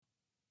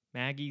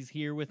Maggie's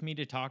here with me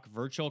to talk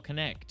Virtual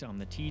Connect on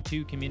the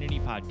T2 Community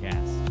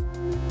Podcast.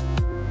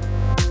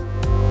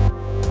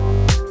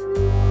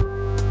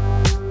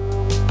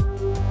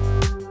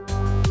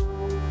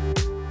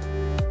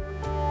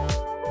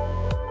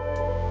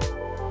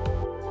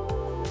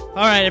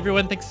 All right,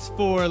 everyone, thanks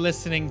for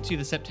listening to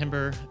the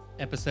September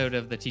episode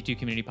of the T2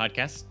 Community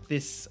Podcast.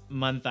 This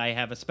month I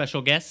have a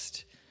special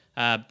guest.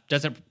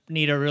 Doesn't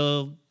need a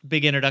real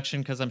big introduction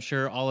because I'm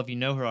sure all of you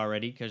know her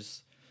already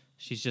because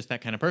she's just that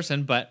kind of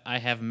person. But I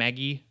have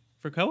Maggie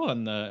Furco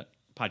on the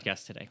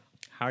podcast today.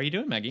 How are you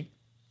doing, Maggie?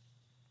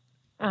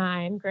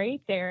 I'm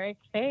great, Derek.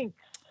 Thanks.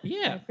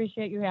 Yeah. I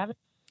appreciate you having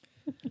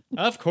me.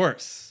 Of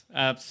course.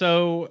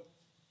 So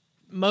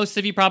most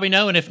of you probably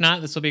know, and if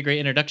not, this will be a great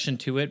introduction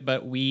to it,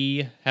 but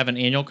we have an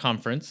annual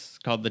conference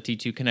called the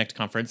T2 Connect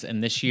Conference,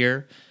 and this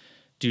year,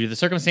 due to the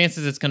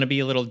circumstances, it's going to be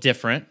a little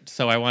different.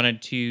 So I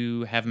wanted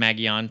to have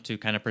Maggie on to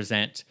kind of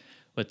present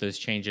what those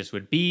changes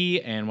would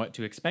be and what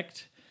to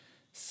expect.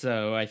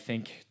 So I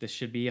think this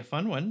should be a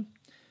fun one.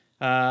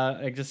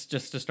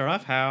 Just to start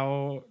off,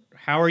 how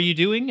are you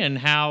doing, and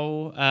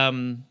how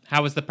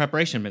has the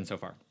preparation been so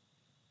far?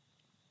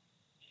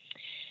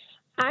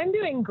 I'm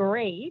doing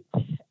great.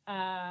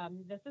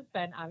 This has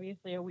been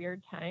obviously a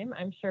weird time,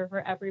 I'm sure,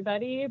 for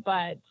everybody,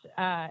 but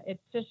it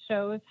just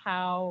shows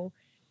how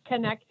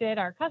connected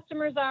our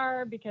customers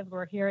are because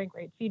we're hearing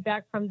great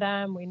feedback from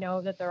them. We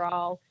know that they're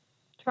all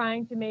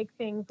trying to make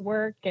things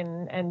work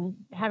and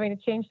having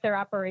to change their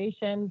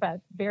operation,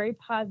 but very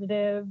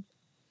positive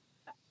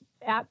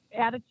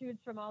attitudes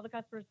from all the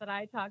customers that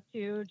I talk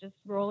to, just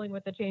rolling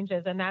with the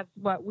changes. And that's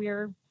what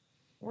we're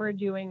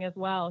doing as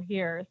well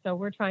here. So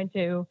we're trying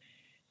to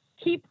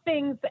keep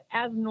things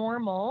as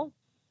normal.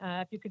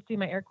 If you could see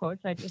my air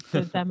quotes, I just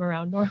put them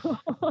around normal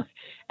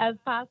as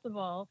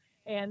possible,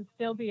 and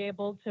still be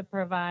able to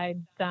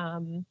provide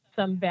some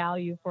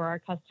value for our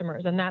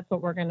customers. And that's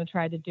what we're going to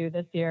try to do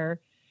this year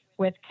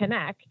with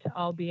Connect,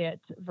 albeit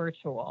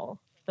virtual.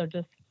 So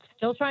just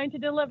still trying to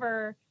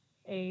deliver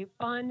a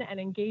fun and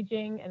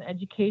engaging and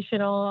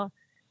educational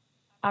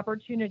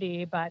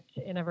opportunity, but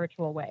in a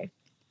virtual way.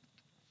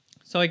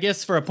 So I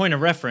guess for a point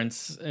of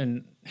reference,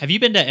 and have you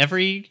been to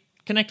every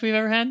Connect we've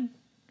ever had?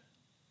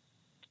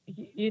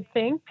 You'd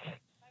think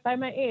by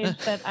my age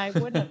that I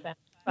would have been,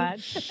 but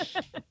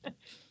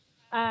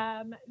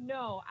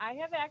no, I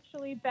have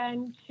actually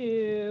been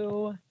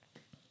to,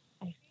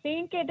 I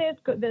think it is,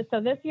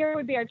 so this year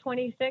would be our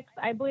 26th.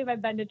 I believe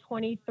I've been to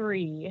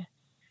 23.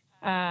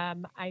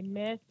 I've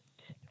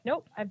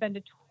been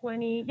to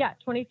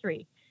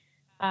 23.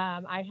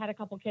 I had a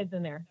couple kids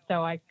in there,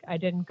 so I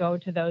didn't go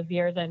to those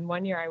years. And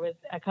one year I was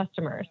a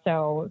customer.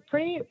 So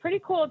pretty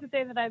cool to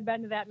say that I've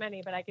been to that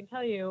many. But I can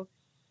tell you,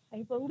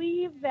 I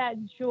believe that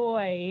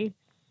Joy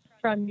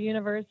from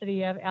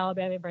University of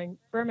Alabama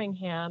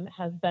Birmingham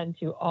has been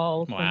to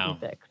all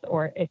 26,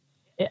 or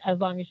as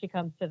long as she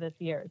comes to this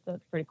year. So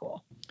it's pretty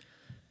cool.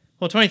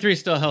 Well, 23 is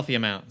still a healthy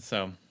amount.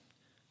 So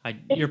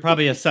you're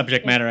probably a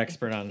subject matter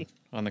expert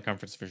on the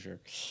conference for sure.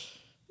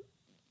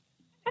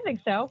 I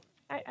think so.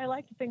 I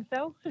like to think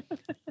so.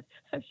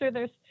 I'm sure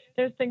there's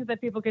things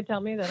that people could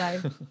tell me that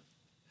I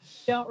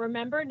don't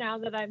remember now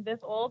that I'm this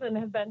old and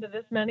have been to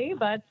this many.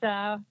 But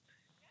I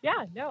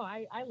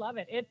love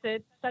it.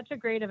 It's such a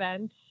great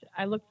event.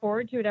 I look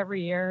forward to it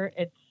every year.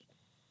 It's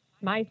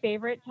my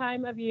favorite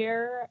time of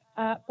year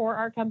for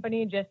our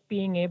company, just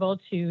being able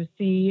to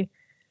see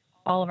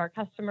all of our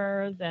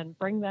customers and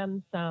bring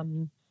them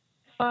some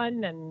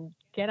fun and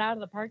get out of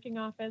the parking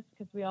office,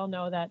 because we all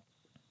know that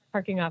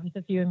parking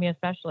offices, you and me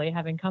especially,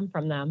 having come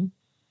from them,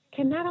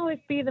 can not always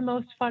be the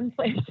most fun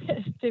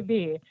places to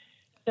be.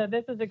 So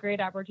this is a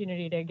great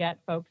opportunity to get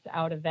folks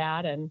out of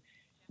that and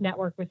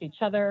network with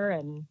each other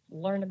and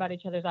learn about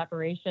each other's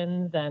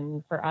operations,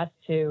 and for us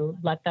to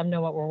let them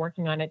know what we're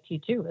working on at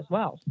T2 as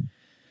well.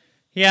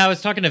 Yeah, I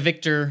was talking to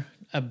Victor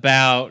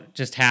about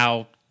just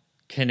how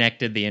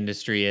connected the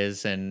industry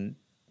is. And,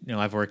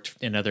 I've worked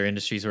in other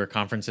industries where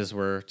conferences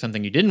were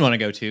something you didn't want to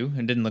go to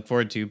and didn't look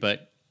forward to,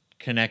 but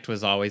Connect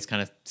was always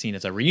kind of seen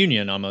as a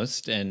reunion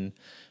almost, and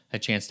a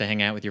chance to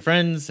hang out with your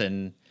friends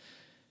and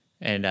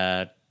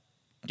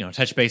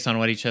touch base on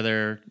what each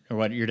other or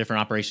what your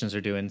different operations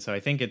are doing. So I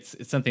think it's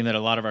something that a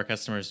lot of our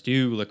customers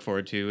do look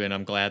forward to, and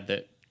I'm glad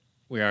that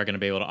we are going to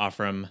be able to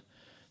offer them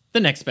the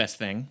next best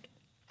thing.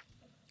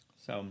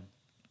 So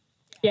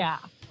yeah,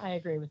 I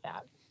agree with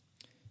that.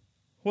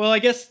 Well, I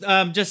guess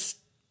just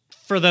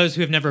for those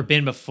who have never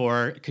been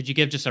before, could you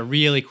give just a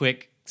really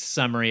quick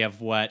summary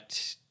of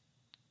what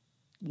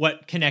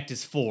Connect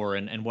is for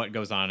and what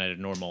goes on at a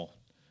normal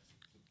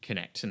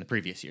Connect in the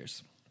previous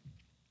years?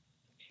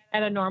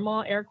 At a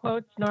normal, air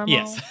quotes, normal?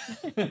 Yes.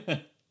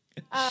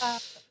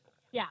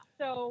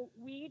 So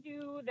we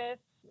do this,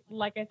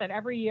 like I said,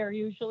 every year,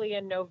 usually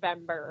in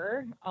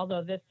November,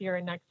 although this year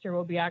and next year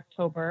will be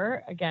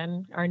October,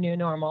 again, our new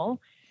normal.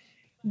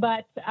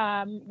 But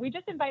we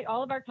just invite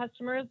all of our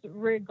customers,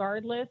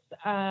 regardless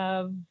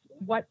of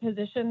what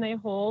position they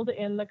hold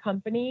in the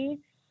company,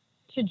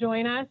 to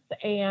join us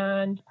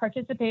and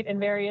participate in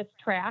various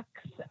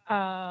tracks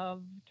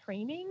of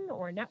training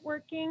or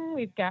networking.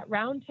 We've got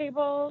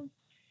roundtables.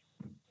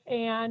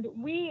 And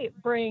we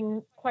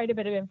bring quite a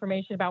bit of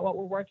information about what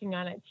we're working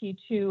on at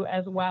T2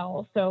 as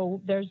well.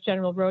 So there's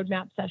general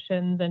roadmap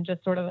sessions and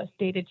just sort of a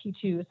state of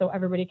T2 so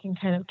everybody can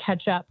kind of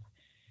catch up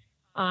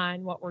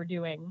on what we're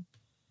doing.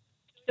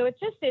 So it's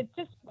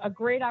just a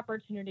great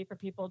opportunity for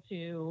people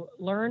to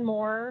learn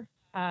more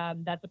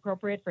that's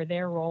appropriate for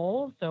their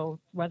role. So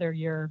whether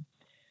you're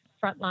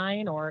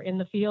frontline or in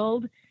the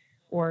field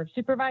or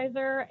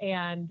supervisor,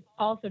 and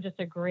also just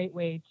a great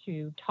way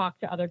to talk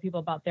to other people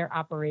about their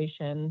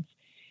operations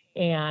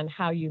and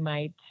how you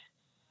might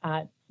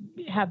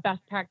have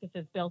best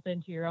practices built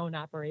into your own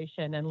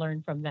operation and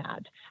learn from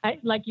that.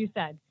 Like you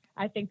said,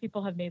 I think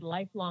people have made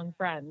lifelong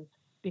friends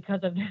because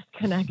of this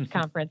Connect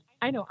conference.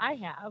 I know I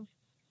have,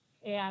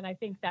 and I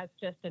think that's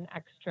just an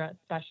extra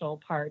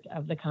special part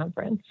of the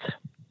conference.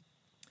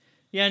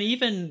 Yeah, and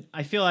even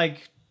I feel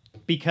like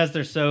because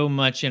there's so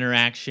much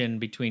interaction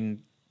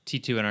between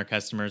T2 and our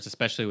customers,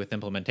 especially with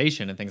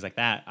implementation and things like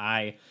that,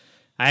 I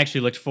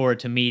actually looked forward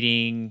to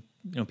meeting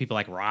people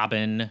like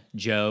Robin,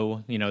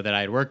 Joe, that I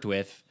had worked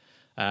with,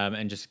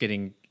 and just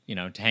getting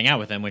to hang out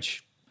with them.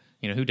 Which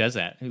who does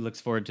that? Who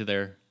looks forward to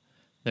their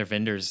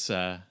vendors'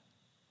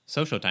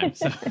 social time?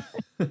 So,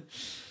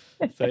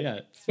 so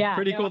yeah, it's a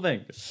pretty cool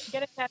thing.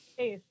 Get that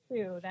face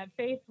too. That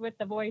face with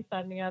the voice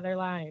on the other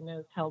line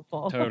is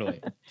helpful.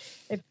 Totally.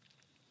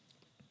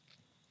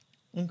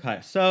 Okay,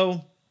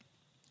 so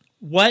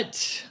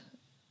what?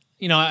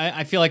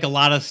 I feel like a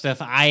lot of stuff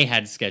I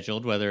had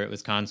scheduled, whether it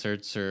was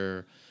concerts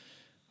or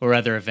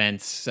other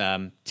events,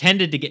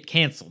 tended to get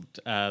canceled.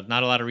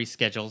 Not a lot of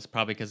reschedules,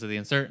 probably because of the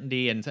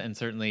uncertainty, and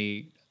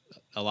certainly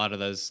a lot of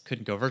those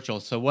couldn't go virtual.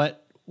 So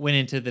what went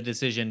into the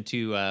decision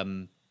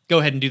to go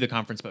ahead and do the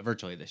conference, but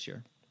virtually this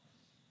year?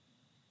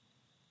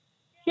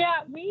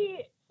 Yeah,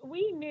 we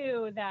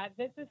knew that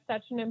this is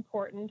such an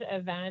important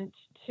event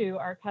to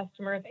our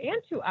customers and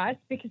to us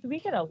because we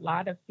get a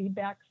lot of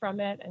feedback from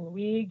it, and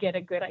we get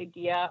a good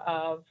idea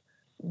of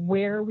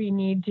where we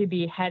need to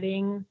be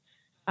heading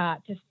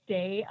to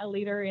stay a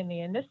leader in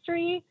the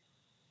industry.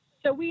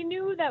 So we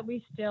knew that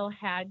we still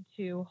had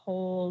to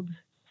hold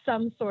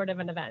some sort of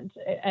an event,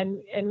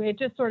 and it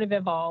just sort of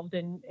evolved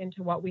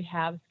into what we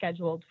have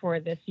scheduled for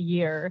this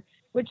year,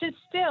 which is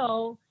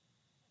still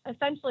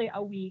essentially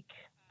a week,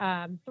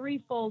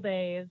 3 full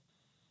days,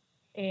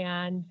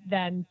 and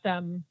then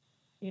some,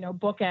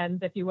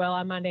 bookends, if you will,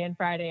 on Monday and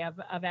Friday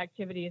of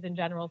activities and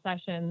general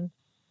sessions.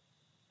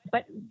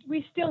 But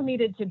we still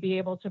needed to be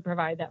able to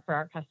provide that for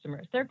our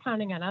customers. They're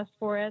counting on us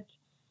for it.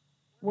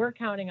 We're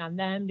counting on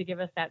them to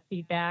give us that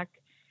feedback.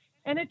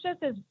 And it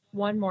just is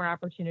one more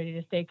opportunity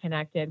to stay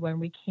connected when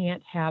we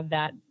can't have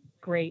that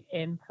great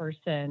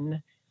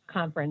in-person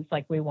conference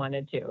like we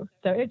wanted to.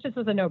 So it just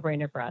was a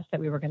no-brainer for us that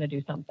we were going to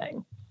do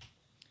something.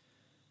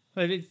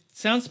 But it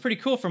sounds pretty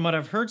cool from what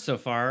I've heard so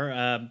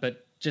far.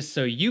 But just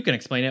so you can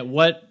explain it,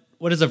 what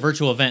does a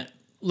virtual event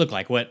look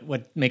like?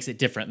 What makes it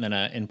different than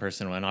an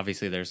in-person one?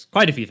 Obviously, there's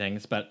quite a few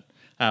things, but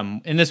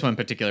in this one in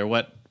particular,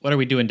 what are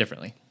we doing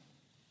differently?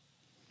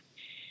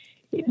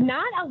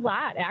 Not a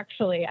lot,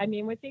 actually. I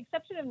mean, with the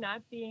exception of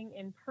not being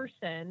in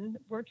person,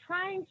 we're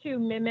trying to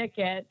mimic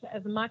it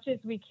as much as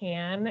we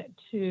can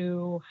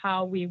to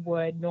how we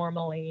would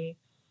normally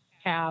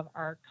have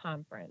our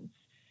conference.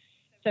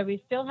 So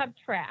we still have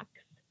tracks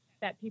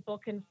that people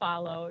can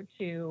follow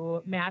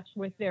to match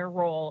with their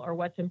role or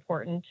what's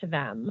important to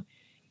them.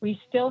 We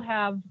still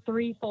have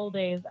 3 full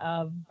days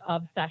of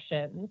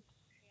sessions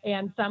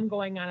and some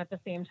going on at the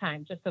same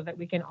time, just so that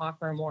we can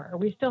offer more.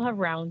 We still have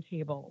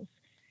roundtables.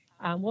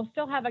 We'll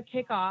still have a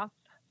kickoff.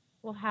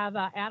 We'll have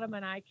Adam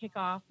and I kick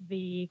off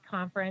the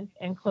conference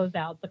and close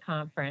out the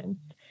conference.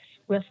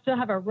 We'll still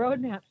have a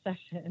roadmap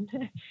session.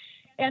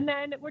 And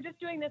then we're just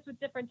doing this with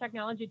different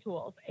technology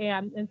tools.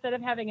 And instead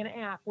of having an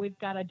app, we've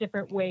got a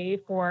different way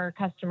for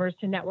customers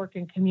to network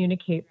and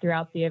communicate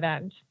throughout the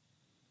event.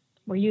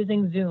 We're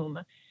using Zoom,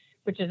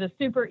 which is a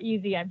super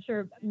easy. I'm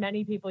sure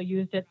many people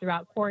used it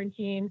throughout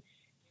quarantine.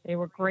 They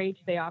were great.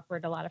 They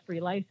offered a lot of free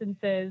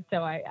licenses.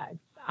 So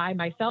I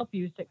myself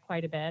used it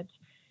quite a bit.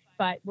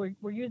 But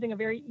we're using a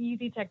very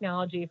easy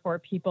technology for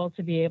people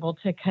to be able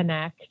to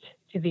connect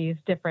to these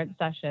different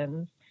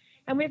sessions.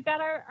 And we've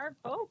got our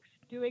folks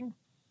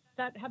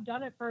that have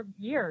done it for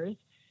years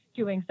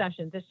doing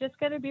sessions. It's just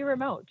going to be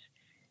remote.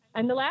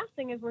 And the last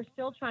thing is we're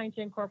still trying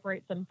to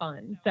incorporate some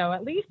fun. So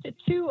at least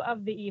 2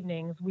 of the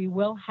evenings, we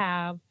will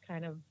have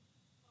kind of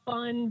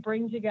fun,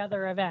 bring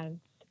together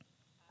events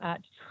to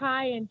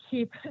try and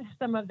keep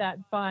some of that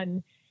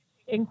fun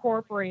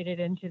incorporated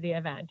into the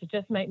event. It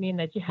just might mean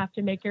that you have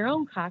to make your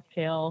own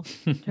cocktail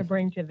to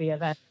bring to the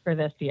event for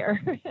this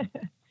year.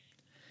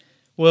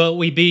 Will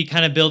we be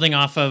kind of building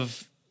off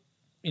of,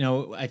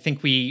 I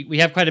think we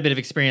have quite a bit of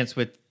experience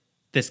with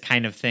this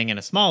kind of thing in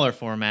a smaller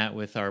format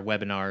with our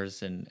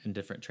webinars and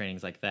different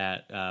trainings like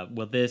that.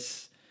 Will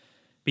this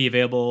be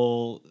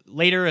available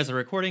later as a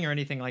recording or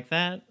anything like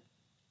that?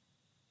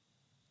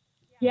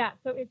 Yeah,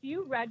 so if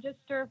you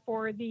register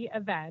for the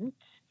event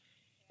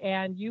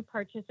and you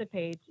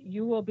participate,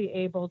 you will be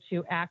able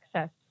to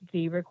access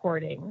the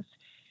recordings.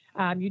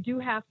 You do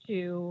have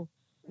to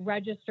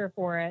register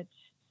for it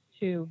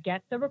to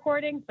get the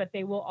recordings, but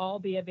they will all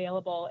be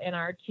available in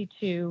our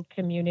T2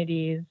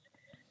 Communities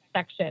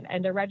section.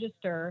 And to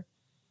register,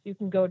 you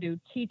can go to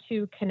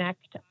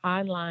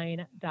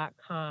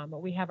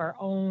t2connectonline.com. We have our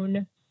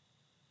own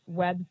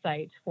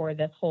website for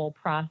this whole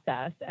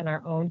process and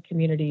our own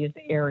communities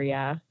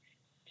area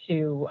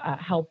to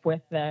help with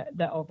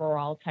the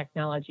overall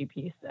technology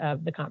piece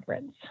of the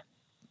conference.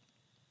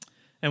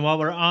 And while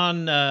we're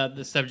on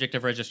the subject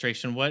of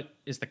registration, what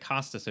is the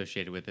cost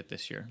associated with it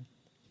this year?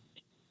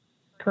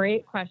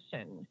 Great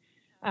question.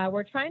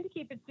 We're trying to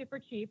keep it super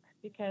cheap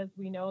because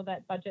we know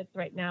that budgets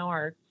right now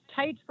are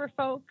tight for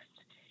folks,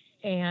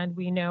 and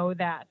we know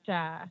that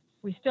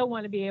we still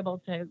want to be able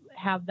to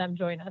have them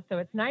join us. So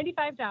it's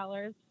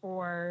 $95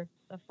 for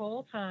the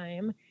full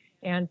time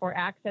and for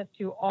access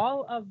to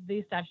all of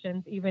these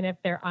sessions, even if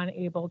they're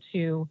unable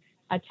to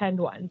attend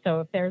one.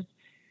 So if there's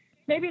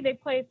maybe they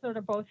play sort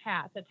of both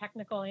hats, a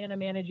technical and a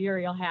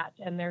managerial hat,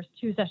 and there's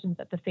two sessions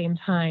at the same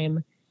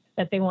time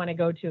that they want to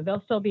go to,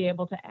 they'll still be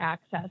able to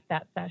access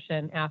that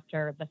session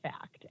after the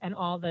fact and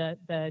all the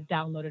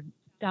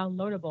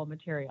downloadable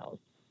materials.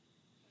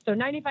 So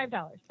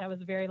 $95. That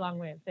was a very long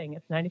way of saying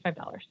it's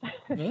 $95.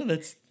 Well,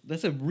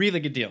 that's a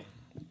really good deal.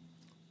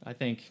 I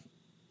think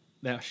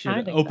that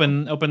should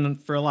open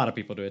for a lot of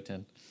people to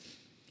attend.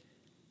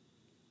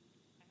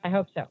 I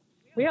hope so.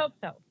 We hope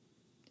so.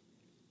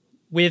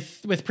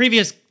 With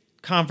previous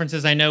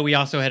conferences, I know we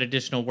also had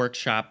additional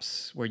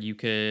workshops where you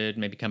could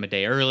maybe come a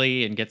day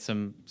early and get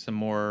some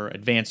more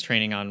advanced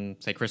training on,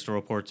 say, crystal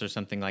reports or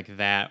something like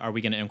that. Are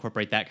we going to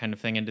incorporate that kind of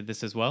thing into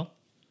this as well?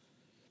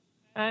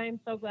 I'm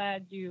so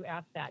glad you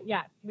asked that.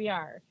 Yes, we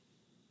are.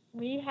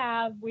 We've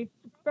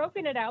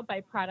broken it out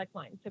by product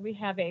line. So we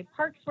have a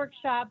parks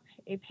workshop,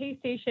 a pay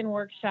station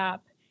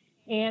workshop,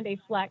 and a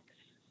flex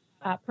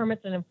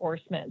permits and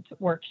enforcement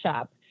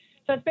workshop.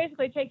 So it's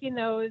basically taking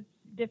those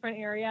different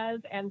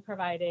areas and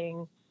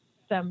providing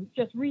some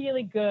just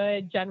really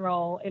good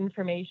general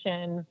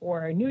information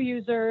for new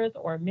users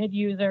or mid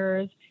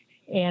users.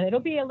 And it'll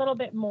be a little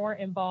bit more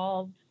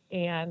involved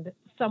and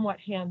somewhat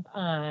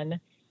hands-on.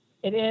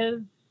 It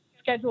is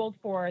scheduled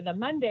for the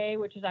Monday,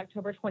 which is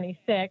October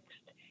 26th,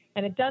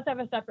 and it does have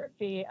a separate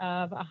fee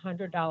of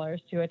 $100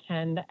 to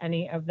attend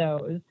any of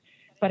those.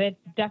 But it's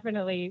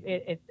definitely,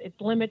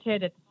 it's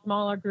limited, it's a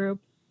smaller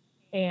group,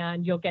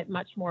 and you'll get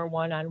much more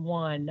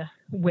one-on-one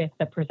with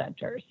the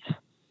presenters.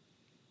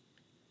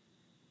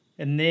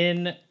 And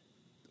then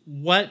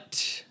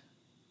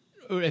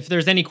if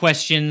there's any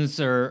questions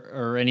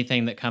or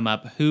anything that come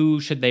up, who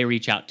should they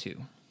reach out to?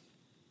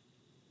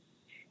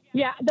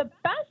 Yeah, the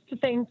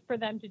best thing for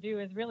them to do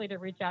is really to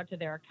reach out to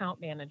their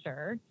account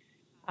manager.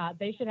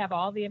 They should have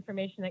all the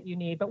information that you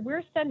need, but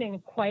we're sending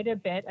quite a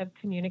bit of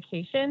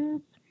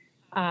communications.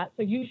 So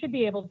you should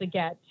be able to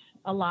get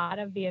a lot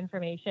of the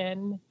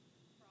information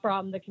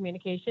from the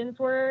communications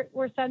we're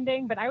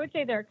sending. But I would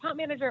say their account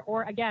manager,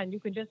 or again, you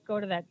can just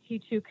go to that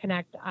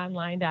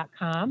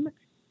t2connectonline.com,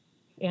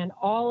 and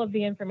all of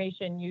the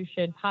information you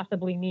should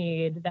possibly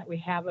need that we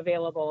have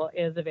available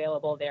is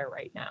available there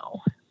right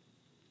now.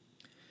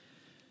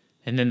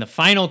 And then the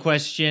final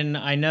question,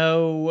 I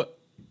know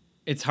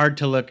it's hard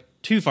to look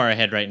too far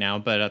ahead right now,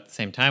 but at the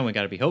same time, we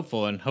got to be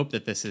hopeful and hope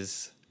that this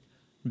is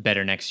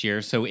better next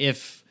year. So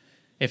if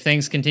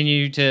things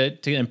continue to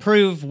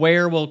improve,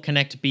 where will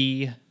Connect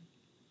be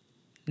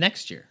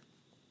next year?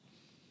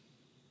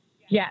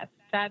 Yes,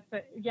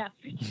 yes.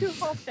 We do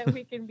hope that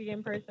we can be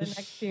in person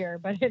next year,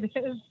 but it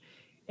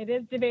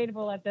is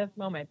debatable at this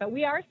moment. But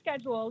we are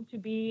scheduled to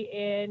be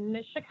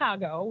in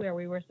Chicago, where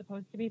we were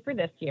supposed to be for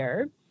this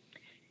year.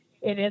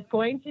 It is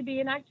going to be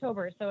in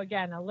October. So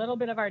again, a little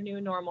bit of our new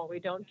normal. We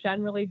don't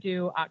generally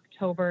do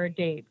October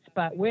dates,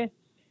 but with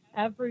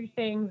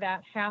everything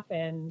that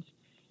happened,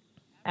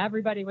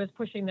 everybody was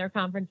pushing their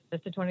conferences to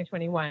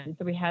 2021.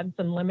 So we had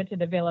some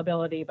limited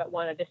availability, but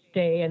wanted to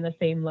stay in the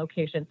same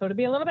location. So it'll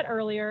be a little bit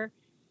earlier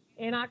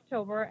in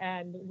October,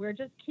 and we're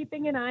just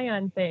keeping an eye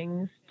on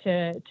things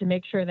to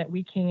make sure that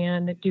we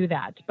can do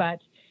that. But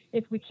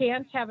if we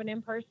can't have an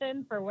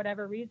in-person for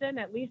whatever reason,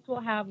 at least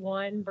we'll have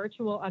one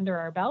virtual under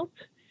our belt,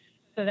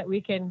 so that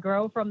we can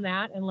grow from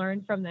that and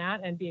learn from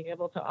that and be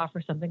able to offer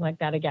something like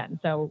that again.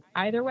 So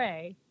either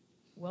way,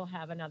 we'll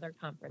have another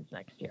conference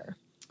next year.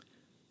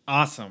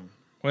 Awesome.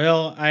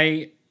 Well,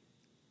 I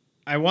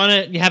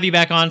want to have you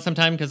back on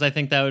sometime because I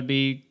think that would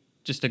be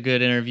just a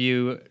good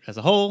interview as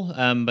a whole.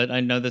 But I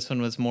know this one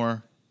was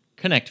more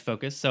Connect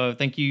focused. So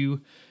thank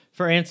you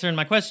for answering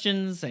my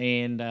questions.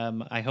 And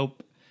I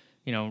hope,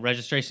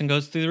 registration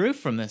goes through the roof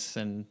from this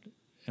and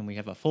we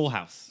have a full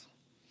house.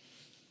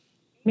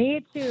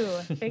 Me too.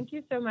 Thank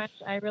you so much.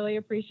 I really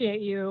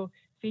appreciate you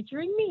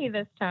featuring me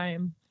this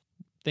time.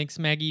 Thanks,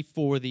 Maggie,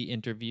 for the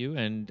interview.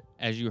 And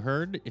as you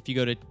heard, if you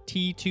go to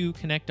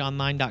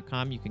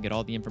t2connectonline.com, you can get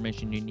all the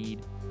information you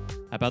need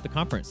about the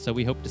conference. So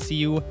we hope to see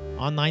you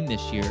online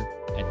this year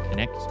at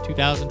Connect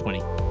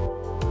 2020.